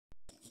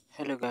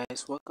Hello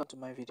guys, welcome to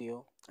my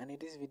video, and in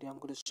this video I'm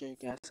going to show you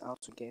guys how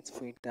to get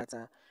free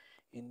data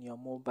in your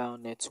mobile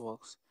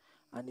networks.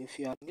 And if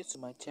you are new to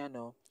my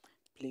channel,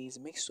 please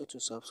make sure to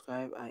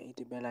subscribe and hit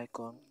the bell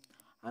icon,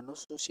 and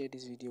also share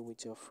this video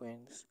with your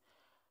friends.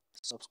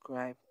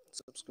 Subscribe,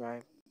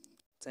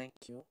 thank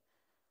you.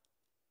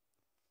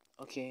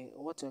 Okay,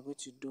 what you're going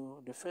to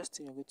do, the first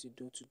thing you're going to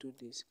do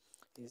this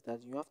is that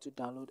you have to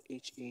download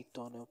HA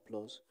Tunnel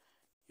Plus.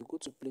 You go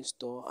to Play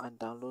Store and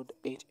download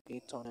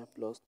HA Tunnel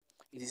Plus.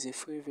 It is a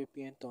free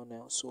VPN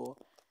tunnel, so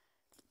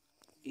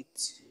it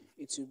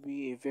will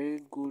be a very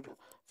good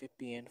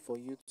VPN for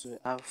you to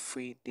have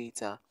free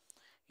data.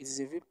 It is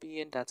a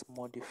VPN that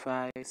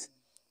modifies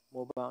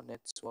mobile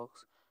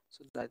networks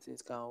so that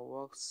it can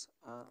works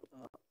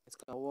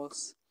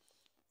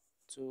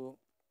to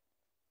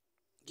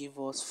give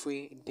us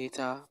free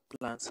data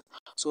plans.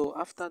 So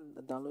after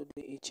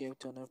downloading HM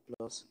Tunnel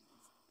Plus,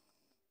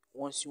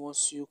 once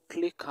you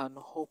click and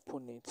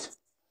open it,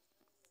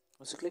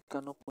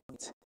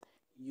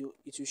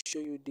 it will show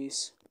you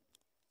this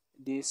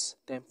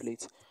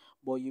template,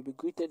 but you'll be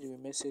greeted with a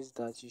message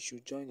that you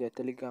should join their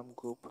Telegram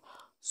group.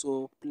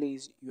 So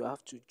please, you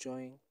have to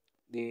join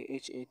the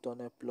HA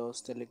Tunnel Plus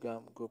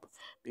Telegram group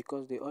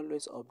because they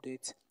always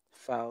update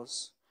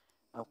files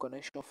and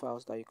connection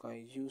files that you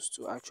can use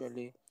to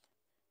actually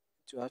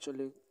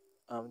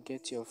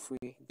get your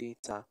free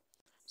data.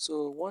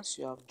 So once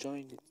you have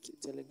joined the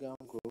Telegram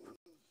group,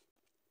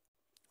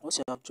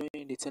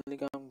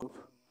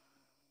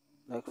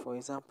 like for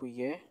example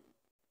here,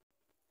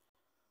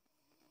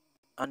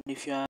 and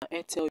if you are an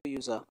Airtel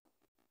user,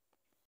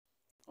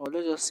 or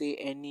let's just say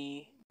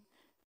any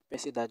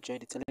person that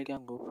joined the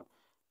Telegram group,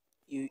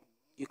 you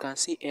you can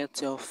see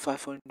Airtel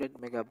 500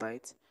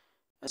 megabytes.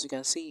 As you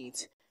can see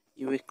it,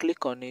 you will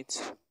click on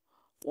it.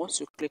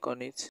 Once you click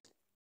on it,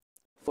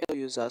 for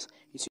users,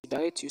 it will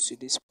direct you to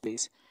this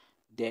place.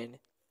 Then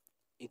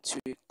it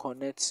will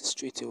connect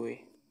straight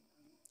away.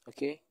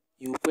 Okay,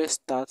 you press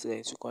start, then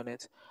it will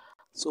connect.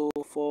 So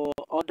for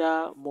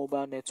other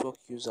mobile network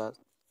users,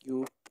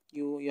 you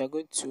are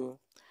going to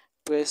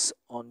press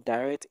on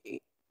direct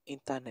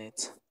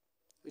internet,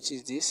 which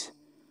is this.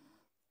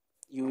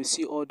 You will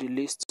see all the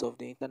lists of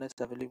the internet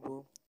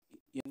available: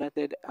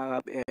 United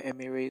Arab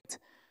Emirates,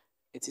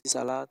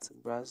 Etisalat,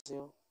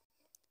 Brazil.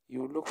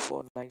 You look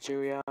for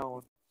Nigeria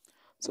one.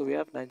 So we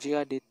have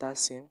Nigeria data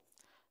sim,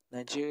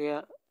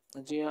 Nigeria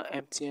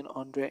MTN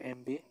 100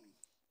 MB,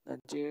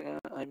 Nigeria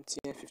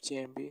MTN 50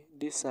 MB.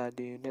 These are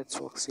the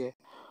networks here.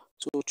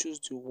 So choose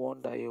the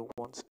one that you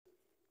want.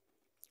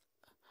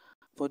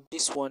 For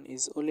this one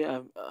is only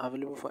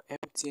available for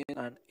MTN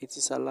and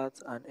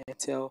Etisalat and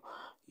Airtel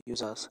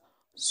users.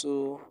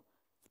 So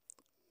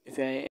if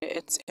you're an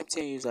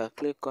MTN user,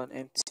 click on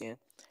MTN.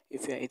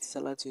 If you're an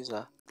Etisalat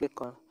user,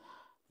 click on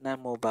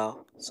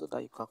 9mobile so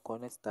that you can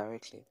connect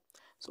directly.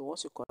 So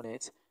once you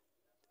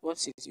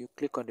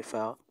click on the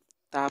file,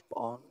 tap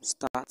on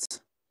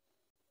start.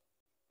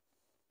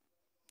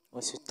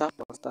 Once you tap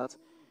on start,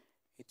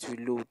 it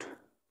will load.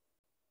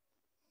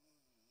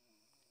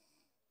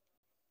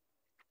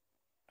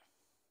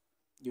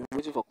 You're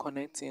waiting for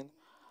connecting.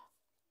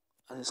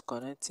 As it's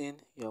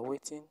connecting, you're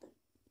waiting.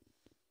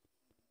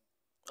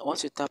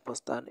 Once you tap on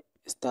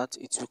start,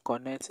 it will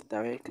connect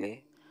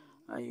directly,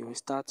 and you will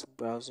start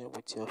browsing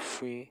with your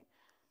free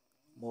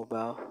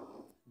mobile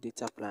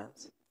data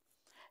plans.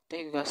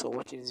 Thank you guys for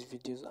watching these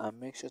videos, and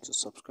make sure to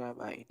subscribe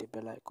and hit the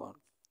bell icon.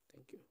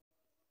 Thank you.